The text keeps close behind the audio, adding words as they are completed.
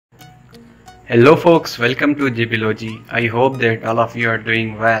Hello folks, welcome to JBlogy. I hope that all of you are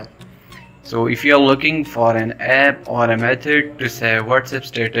doing well. So if you are looking for an app or a method to save WhatsApp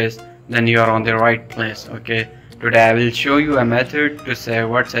status, then you are on the right place. Okay, today I will show you a method to save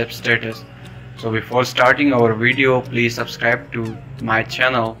WhatsApp status. So before starting our video, please subscribe to my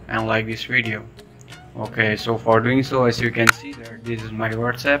channel and like this video. Okay, so for doing so, as you can see that this is my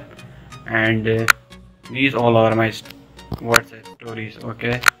WhatsApp and these all are my WhatsApp stories.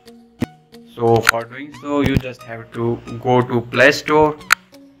 Okay, so for doing so you just have to go to Play Store.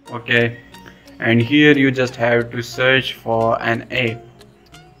 Okay, and here you just have to search for an app.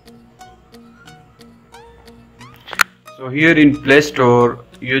 So here in Play Store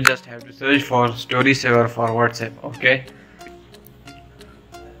you just have to search for Story Saver for WhatsApp. Okay,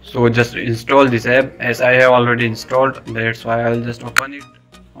 so just install this app. As I have already installed, that's why I'll just open it.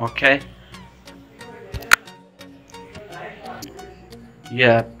 Okay,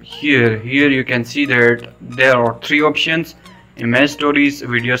 yeah, here you can see that there are three options: image stories,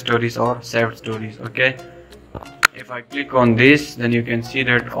 video stories, or saved stories. Okay, if I click on this, then you can see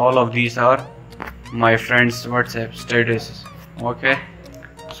that all of these are my friends' WhatsApp statuses. Okay,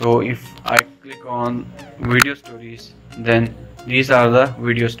 so if I click on video stories, then these are the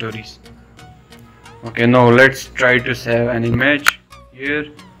video stories. Okay, now let's try to save an image. Here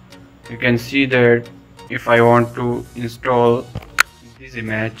you can see that if I want to install this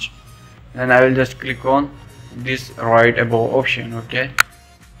image, then I will just click on this right above option. Okay,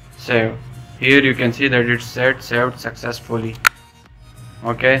 save. Here you can see that it said saved successfully.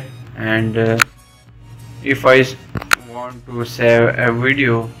 Okay, and if I want to save a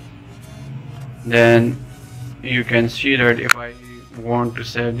video, then you can see that if I want to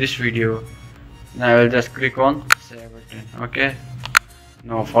save this video, then I will just click on save button. Okay,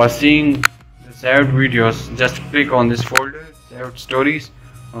 now for seeing the saved videos, just click on this folder, saved stories.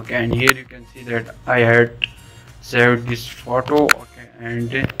 Okay, and here you can see that I had saved this photo, okay, and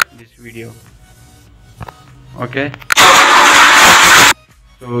this video. Okay,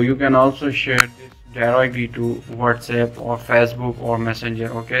 so you can also share this directly to WhatsApp or Facebook or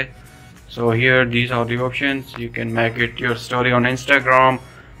Messenger. Okay, so here these are the options. You can make it your story on Instagram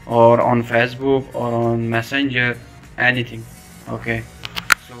or on Facebook or on Messenger, anything. Okay,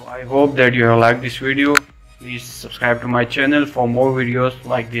 so I hope that you have liked this video. Please subscribe to my channel for more videos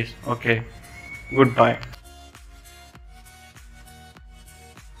like this. Okay, goodbye.